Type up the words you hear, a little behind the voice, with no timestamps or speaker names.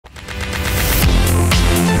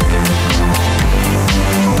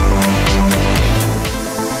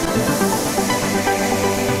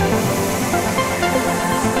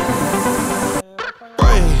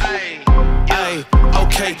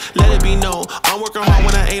I'm working hard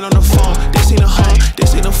when I ain't on the phone. This ain't a home,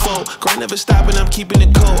 this ain't a phone. Grind never stopping, I'm keeping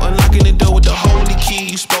it cold. Unlocking the door with the holy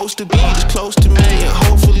key. You supposed to be this close to me, and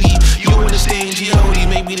hopefully you understand G.O.D.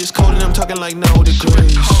 Maybe this cold and I'm talking like no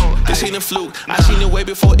degrees. This ain't a fluke, I seen it way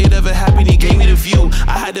before it ever happened. He gave me the view.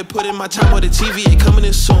 I had to put in my time on the TV, ain't coming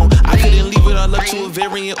in soon. I couldn't leave it all up to a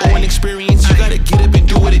variant or an experience. You gotta get up and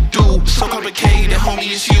do what it do. So complicated,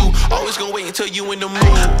 homie, it's you. Always gonna wait until you in the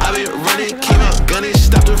mood. I've been running, came out gunning,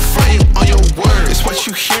 stopped the fighting on your word. It's what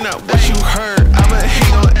you hear, not what you heard. I'ma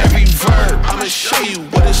hate on every verb. I'ma show you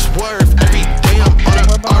what it's worth. Every day I'm on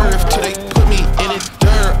the earth till they put me in the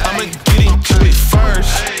dirt. I'ma get into it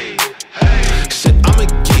first. Said I'ma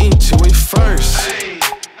get into it first.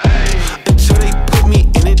 Until they put me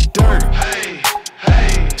in the dirt.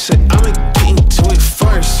 Said I'ma get into it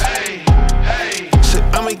first. Said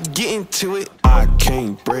I'ma get into it. I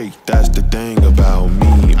can't break, that's the thing about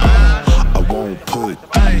me. I won't put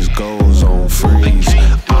these goals on freeze.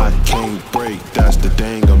 I can't break, that's the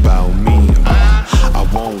thing about me. I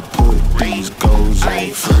won't put these goals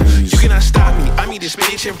on freeze. You cannot stop me, I mean this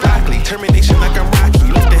spinach and broccoli. Termination like I'm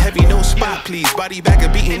Rocky, lift the heavy, no spot please. Body back a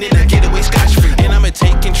beating and I get away scotch free. And I'ma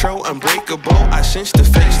take control, unbreakable. I sense the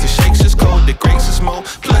face, the shakes is cold, the grace is more.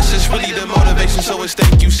 Plus it's really the motivation, so it's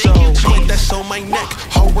thank you so. Point that's on my neck,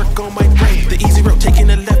 hard work on my brain. The easy road taking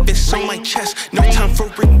the left, it's on my chest. No time for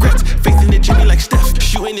regrets, faith in the Jimmy like Steph.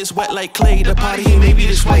 Shooting is wet like clay, the party ain't maybe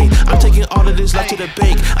this way. I'm taking all of this left to the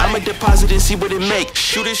bank. I'ma deposit and see what it make.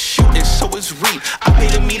 Shoot is shooting, so it's reap. I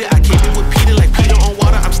paid a meter, I came in with Peter like Peter on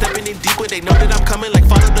water. I'm stepping in deeper, they know that I'm coming like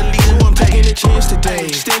follow the leader. I'm taking a chance today.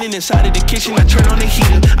 Standing inside of the kitchen, I turn on the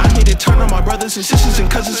heater. I'm here to turn on my brothers and sisters and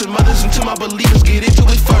cousins and mothers until my believers get into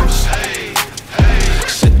it first.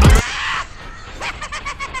 Said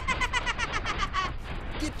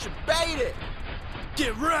Get your baited.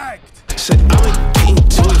 Get wrecked. Said I'ma get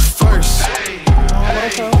into it first.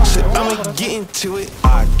 Said I'ma get into it.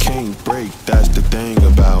 I can't break, that's the thing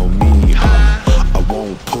about me. I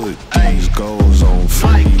won't put these goals on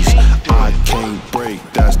freeze. I can't break,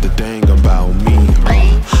 that's the thing about me.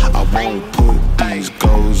 I won't put these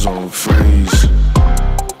goals on freeze.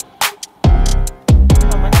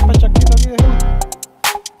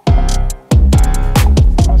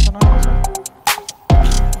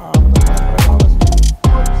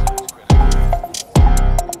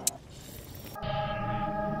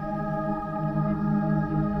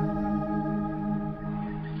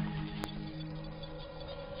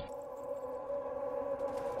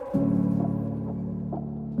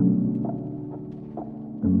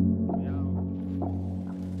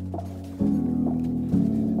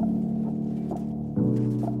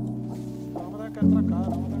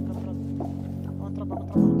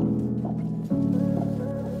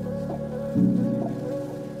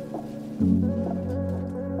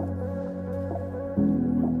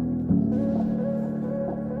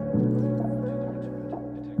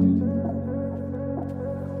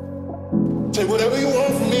 Take whatever you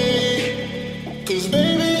want from me, 'cause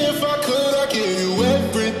baby, if I could, I'd give you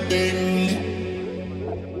everything.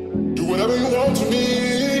 Do whatever you want to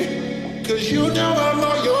me, 'cause you know I'm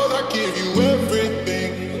all yours, I give you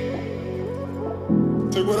everything.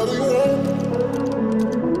 Take whatever you want.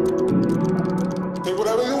 Take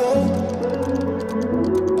whatever you want.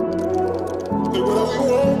 Take whatever you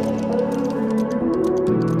want.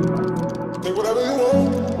 Take whatever you want.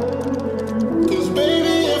 'Cause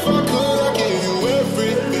baby, if I could, I'd give you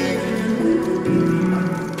everything.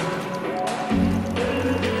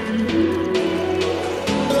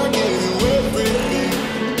 I'd give you everything.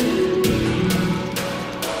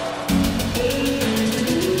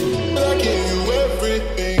 I'd give you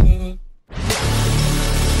everything.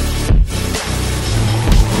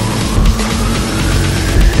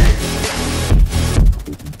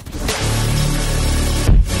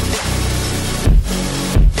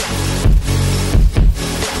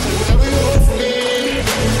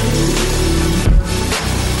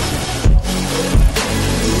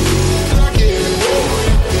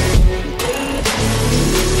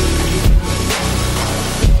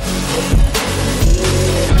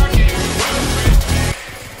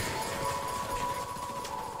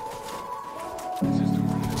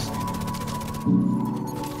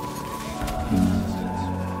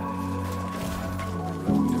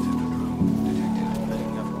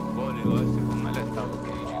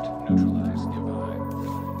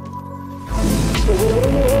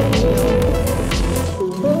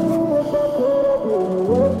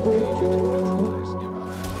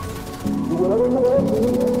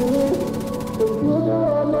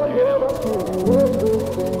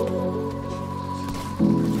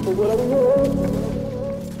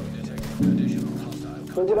 Additional hostile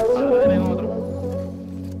contact.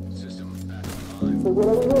 Cause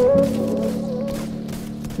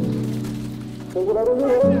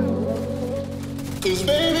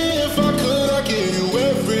baby, if I could, I'd give you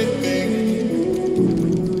everything.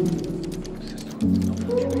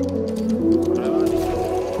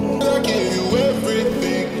 I'd give you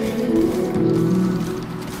everything.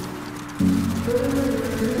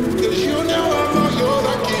 Cause you know I'm not yours,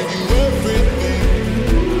 I'd give you everything.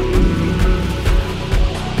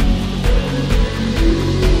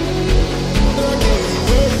 I'd give you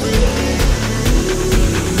everything.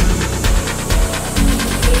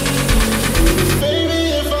 Baby,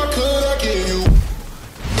 if I could, I'd give you.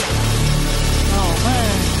 Oh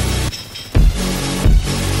man.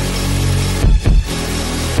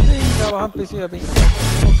 Sí, trabajar en principio de pinga.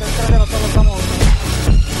 Porque creo que nosotros estamos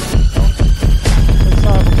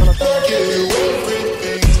pensados porque lo I'd give you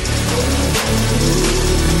everything.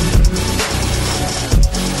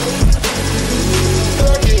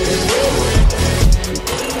 I'd give you everything.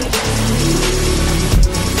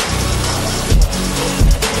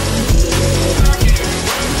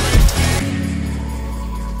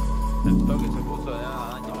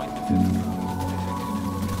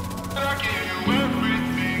 I'd give you everything.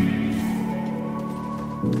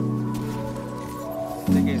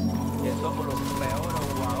 Que somos los peores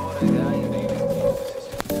jugadores de aire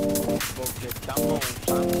porque estamos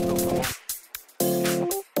usando como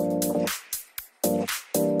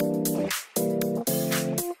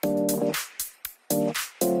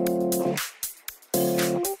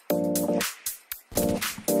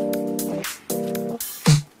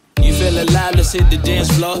You feel alive, let's hit the dance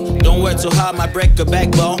floor. Don't work too hard, might break a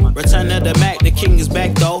backbone. Return to the Mac, the king is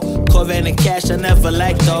back though. Corvette and cash, I never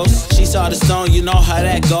like those. She saw the stone, you know how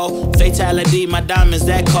that go. Fatality, my diamonds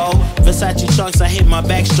that cold. Versace trunks, I hit my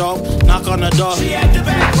backstroke. Knock on the door, she at the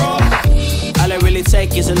back, bro. All I really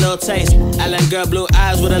take is a little taste. Island girl, blue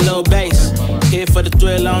eyes with a little bass. Here for the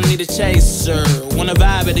thrill, I don't need a chaser. Wanna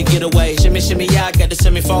vibe at the getaway. Shimmy, shimmy, yeah, I got the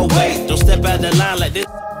semi-4 weight. Don't step out the line like this.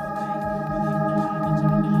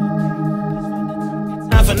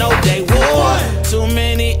 Time for no day one. Too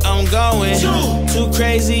many, I'm going. Too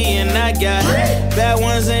crazy, and I got bad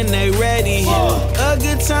ones, and they ready. A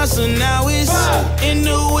good time, so now it's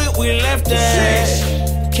into it. We left that.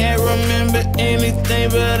 Can't remember anything,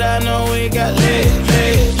 but I know we got lit.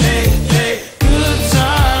 Good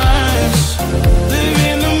times. Live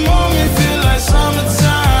in the moment, feel like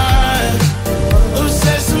summertime.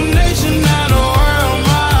 Obsessed with nature, not a world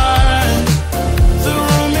mind. The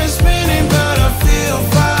room is spinning, but I feel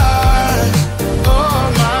fine.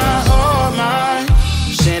 Oh my.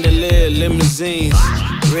 Chandelier, limousines.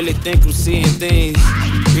 Really think I'm seeing things.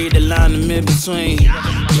 Read the line in between.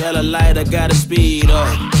 Yellow light, I gotta speed up.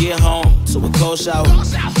 Get home to a cold shower.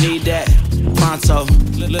 Need that pronto.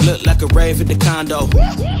 Look like a rave at the condo.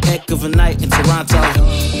 Heck of a night in Toronto.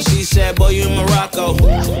 She said, boy, you in Morocco.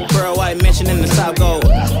 Pearl white mansion in the top gold.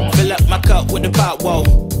 Fill up my cup with the pop, whoa.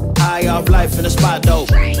 High off life in the spot, though.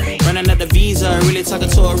 Running out the visa, really talking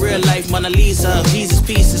to a real life Mona Lisa. Jesus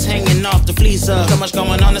pieces hanging off the fleecer. So much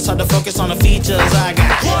going on, it's hard to focus on the features. I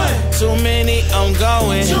got too many, I'm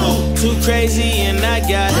going. Too crazy, and I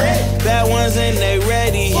got bad ones, and they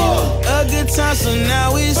ready. A good time, so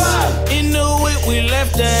now it's into it. We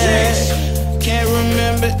left that. Can't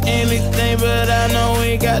remember anything, but I know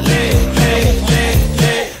we got lit.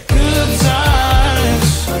 Good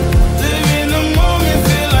times. Live in the moment,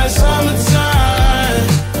 feel like summertime.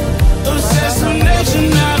 Obsessed with nature,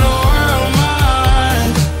 not a world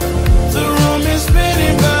mind. The room is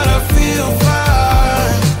spinning, but I feel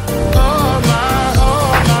fine. Oh my.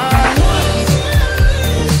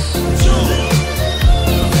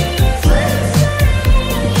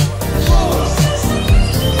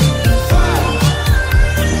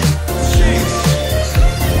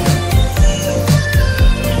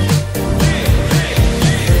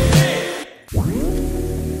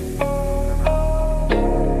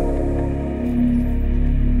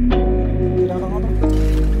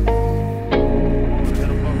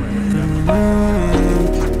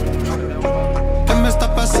 ¿Qué me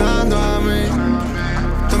está pasando a mí?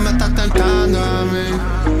 Tú me estás tentando a mí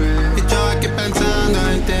y yo aquí pensando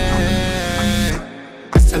en ti.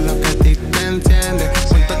 Eso es lo que a ti te entiende.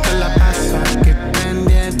 Junto te la paso aquí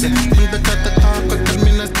pendiente. Junto te toco y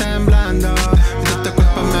terminas temblando. De tu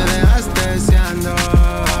cuerpo me dejas deseando.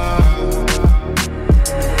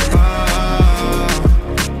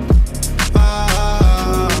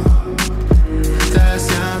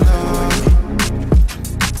 Deseando.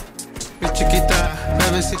 Mi chiquita,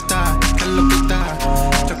 bebecita, qué loquita.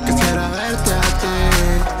 Yo quisiera verte a ti,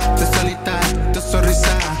 de solita, tu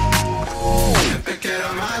sonrisa. Te quiero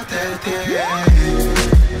más de ti.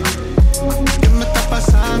 ¿Qué me está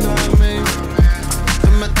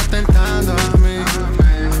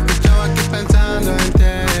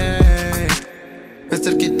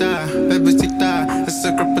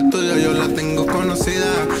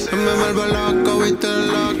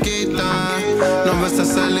a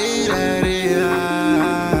salir herida.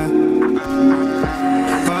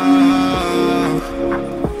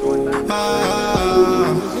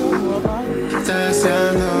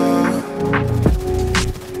 Deseando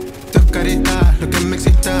tu carita, lo que me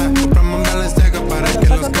excita. Compramos un Balenciaga para que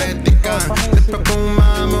los critican. Después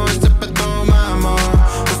fumamos, después tomamos.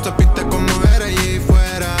 Justo viste como era allí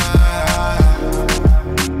fuera.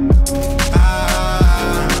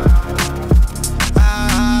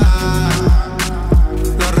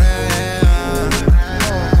 Lo real.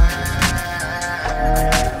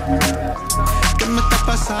 ¿Qué me está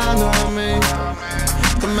pasando a mí?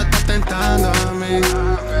 Tú me estás tentando a mí.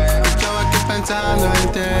 Yo aquí pensando en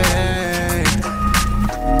ti.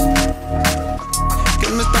 ¿Qué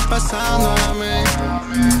me está pasando a mí?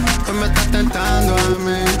 Tú me estás tentando a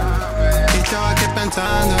mí. Y yo aquí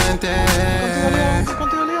pensando en ti.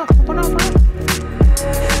 Contigo lío. Pensando en ti.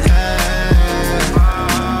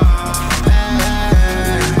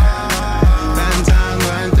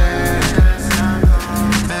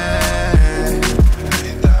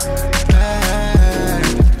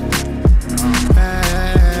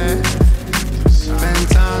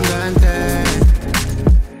 Pensando en ti.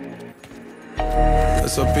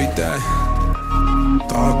 Eso viste.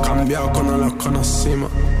 Todo cambió cuando los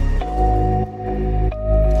conocimos.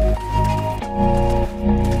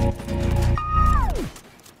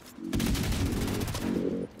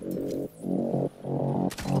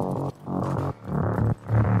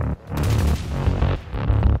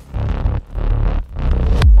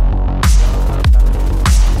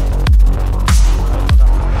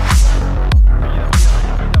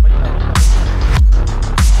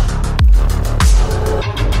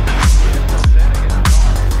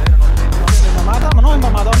 Me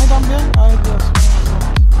mató a mí también. Ay, Dios mío.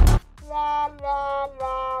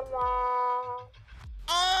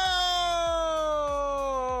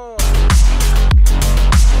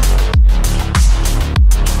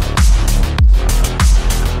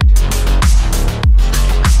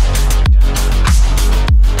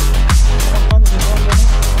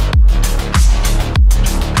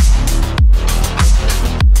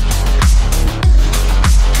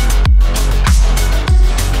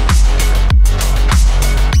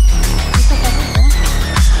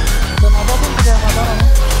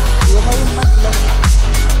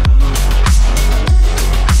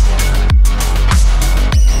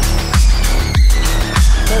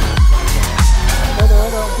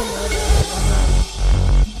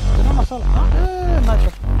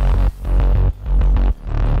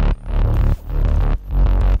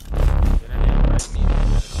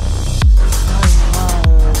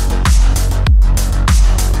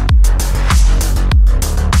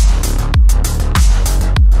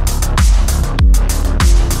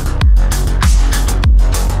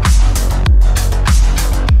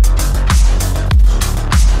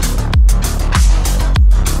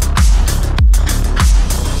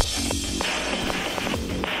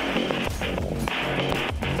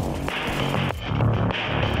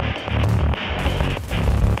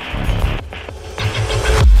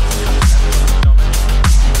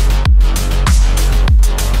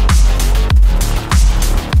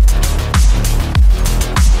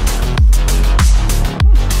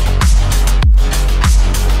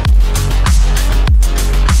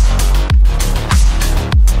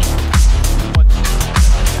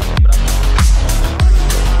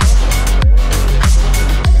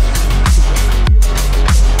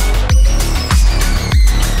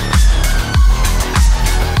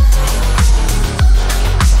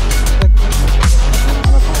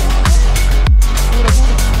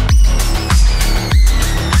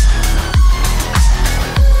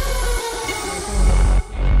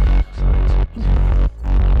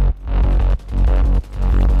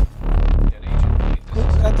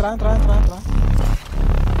 Entra.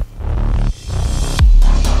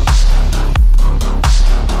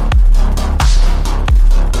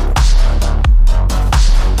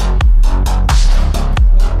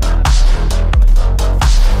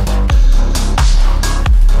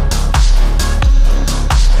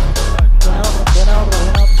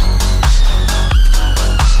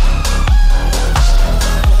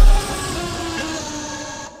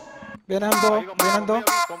 Vienen dos.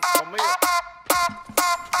 Conmigo.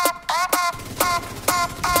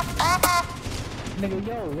 Nigga,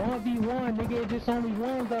 yo, 1v1, nigga, just only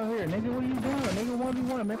ones out here. Nigga, what are you doing? Nigga,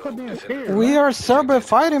 1v1, man, quit being scared. We are server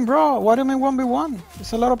fighting, bro. What do you mean 1v1?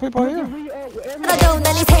 There's a lot of people here. 나도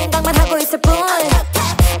난 이 생각만 하고 있을 뿐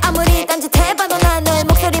아무리 딴짓해봐도 난 너의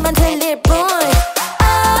목소리만 들릴 뿐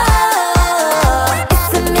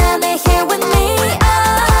있으면 here with me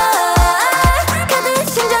가득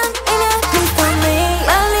심장이면 please tell me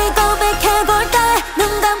빨리 고백해볼 때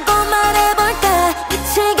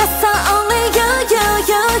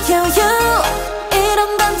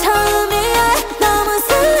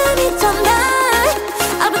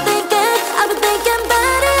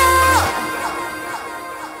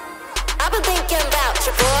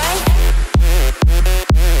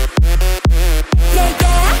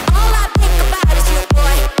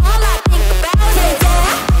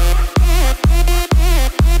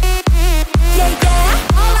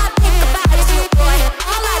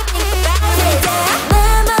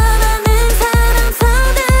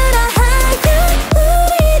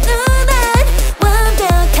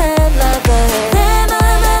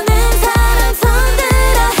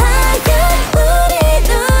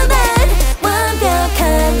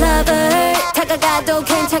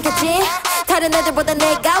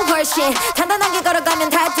machine 단단하게 걸어가면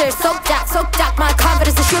다들 속작 속작 My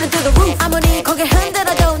confidence is shooting through the roof 아무리 고개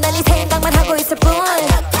흔들어도 난 이 생각만 하고 있을 뿐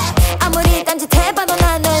아무리 딴짓해봐도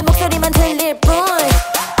난 너의 목소리만 들릴 뿐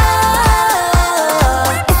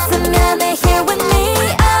있으면 here with me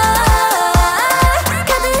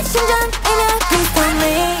가득 심장이면 please tell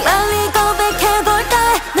me 빨리 고백해볼까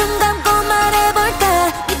눈 감고 말해볼까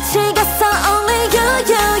미치겠어 only you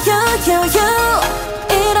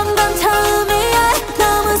이런 건 처음이야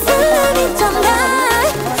너무 설레이잖아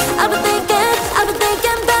I've been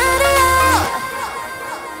thinking about it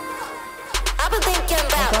I've been thinking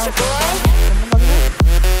about you boy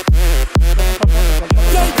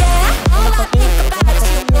Yeah all I think about is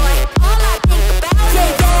you boy all I think about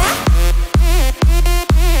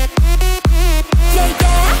Yeah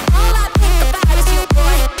all I think about is you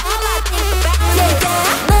boy all I think about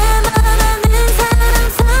내 맘하는 사람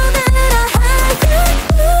손으로 하여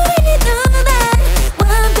우리 눈에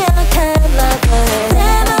완벽한 lover 내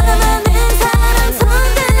맘하는 사람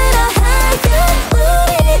손으로 하여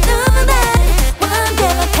우리 눈에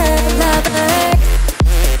완벽한 lover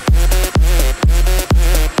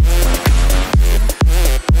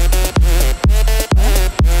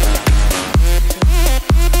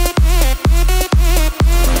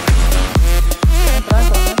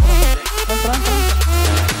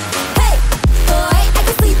Hey, boy, I can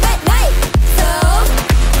sleep at night. So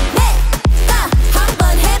내가 한번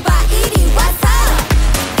해봐 이리 와서.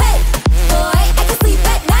 Hey, boy, I can sleep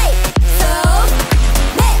at night. So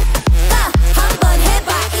내가 한번 해봐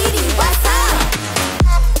이리 와서.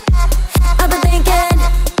 I've been thinking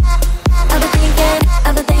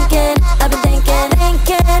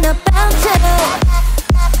about you.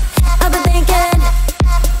 I've been thinking.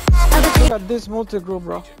 Look at this multi-group,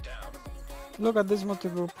 bro. Look at this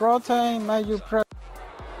multi-group. Protein, Maju Prep.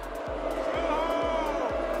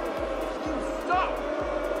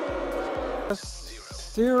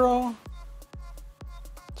 Zero.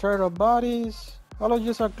 Turtle bodies. All of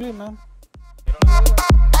you are clean, man.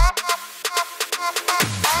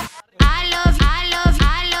 I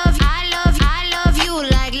love you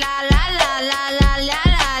like la la la la la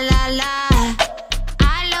la la la.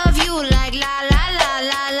 I love you like la la la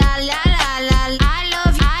la la la la la.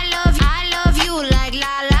 I love you like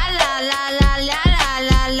la la la la la la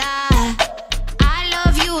la la. I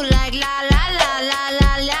love you like la la la la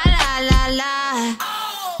la la la la. I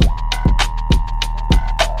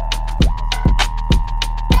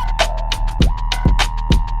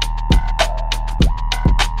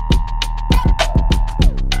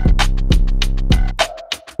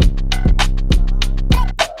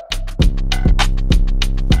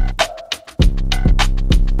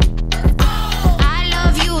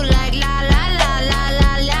love you like la la la la la la la la. I love you like la la la la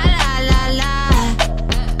la la la.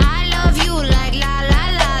 I love you like la la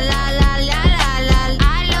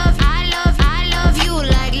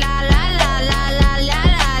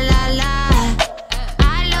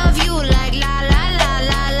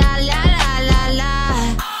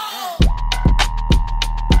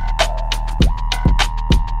la la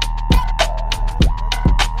la la la. I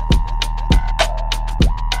love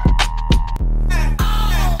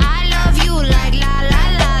you like la la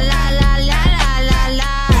la la la la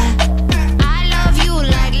la. I love you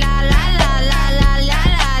like la la la la la la la la. I love you like la la la la la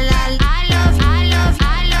la la.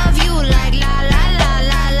 I love you like la la la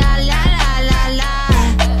la la la la.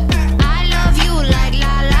 I love you like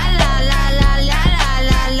la la la la la la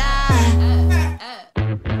la la.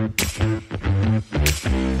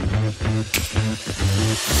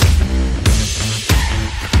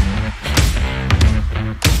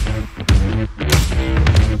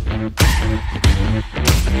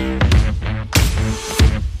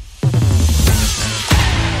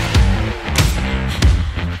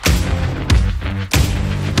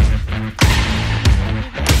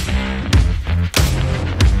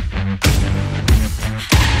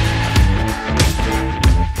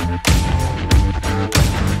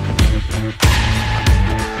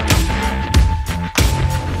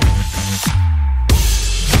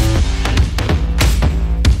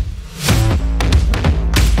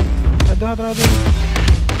 Hadi.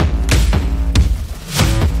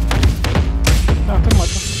 Yaptım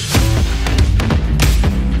maçı.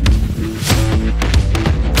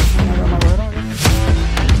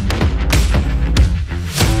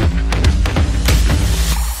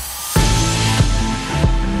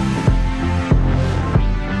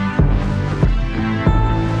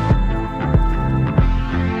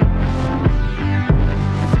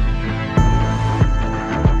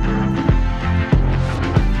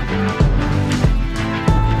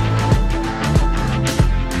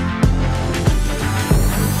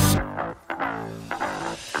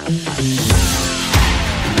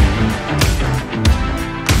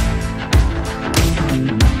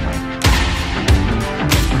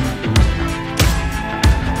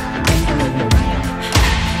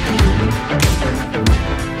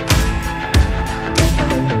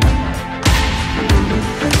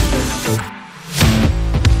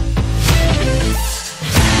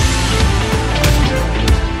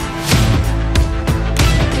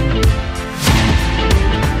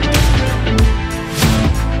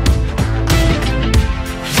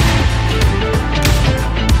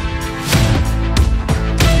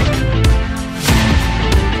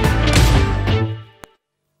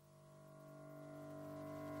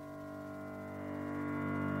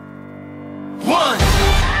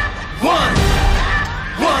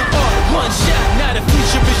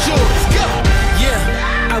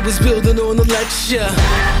 building on the lecture.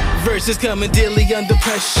 Verses coming daily under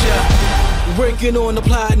pressure. Working on the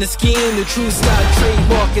plot and the scheme. The true style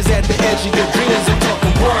trademark is at the edge of your dreams. I'm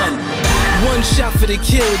talking one shot for the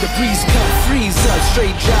kill. The breeze cut, freeze up,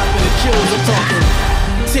 straight dropping the chills. I'm talking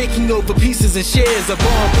taking over pieces and shares. A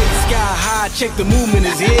bomb break sky high. Check the movement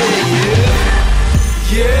is here.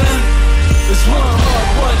 Yeah. It's one heart,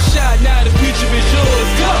 one shot. Now the future is yours.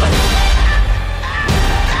 Go.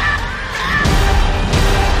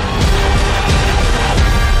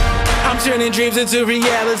 I'm turning dreams into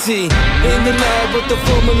reality. In the lab with the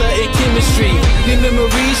formula and chemistry. Your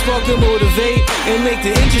memories spark and motivate and make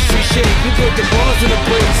the industry shake. We put the bars in the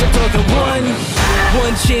brakes. I'm talking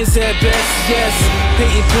one chance at best, yes.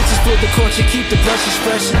 Painting pictures for the culture, keep the brushes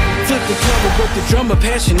fresh. Flip the cover, work the drummer,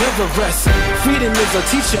 passion never rests. Freedom is our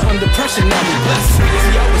teacher under pressure, now we blessed.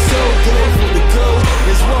 See, I was so good for the go.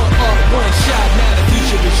 There's one art, one shot, now the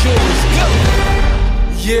future is yours. Go!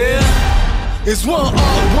 Yeah. It's one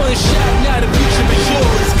art, one shot, now the future is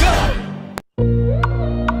yours. Go!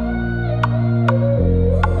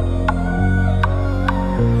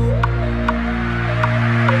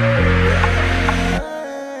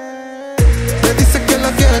 Me dice que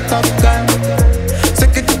la quiere tocar, sé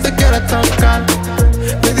que tú te quieres tocar.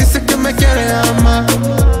 Me dice que me quiere amar,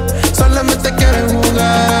 solamente quiere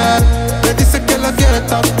jugar. Me dice que la quiere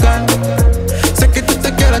tocar, sé que tú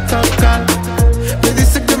te quieres tocar. Me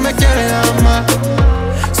dice que me quiere amar,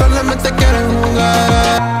 solamente quiere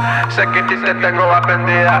jugar. Sé que a ti te tengo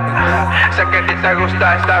aprendida, sé que a ti te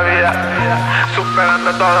gusta esta vida,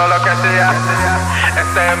 superando todo lo que hacía.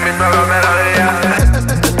 Esta es mi nueva melodía.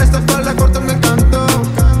 Esta falda corta me encantó,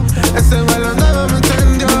 ese baile nuevo me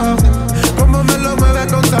encendió. Como me lo mueve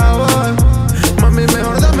con sabor, mami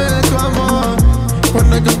mejor dame de tu amor.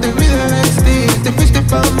 Cuando yo te vi de vestir, te fuiste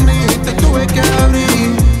pa' mí, te tuve que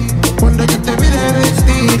abrir. Cuando yo te vi de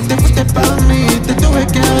vestir, te fuiste pa' mí, te tuve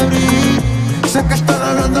que abrir. Sé que están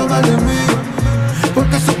hablando mal de mí,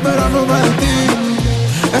 porque superamos mal de ti.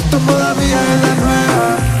 Esto todavía es la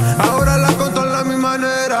nueva, ahora la controlo a mi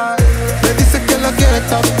manera. Me dice que la quiere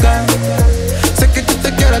tocar, sé que tú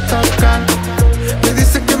te quieres tocar. Me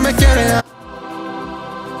dice que me quiere.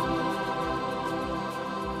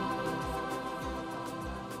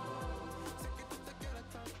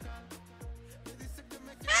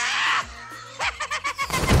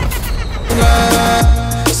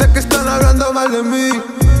 Sé que están hablando mal de mí,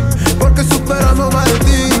 porque superamos mal de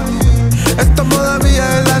ti. Estamos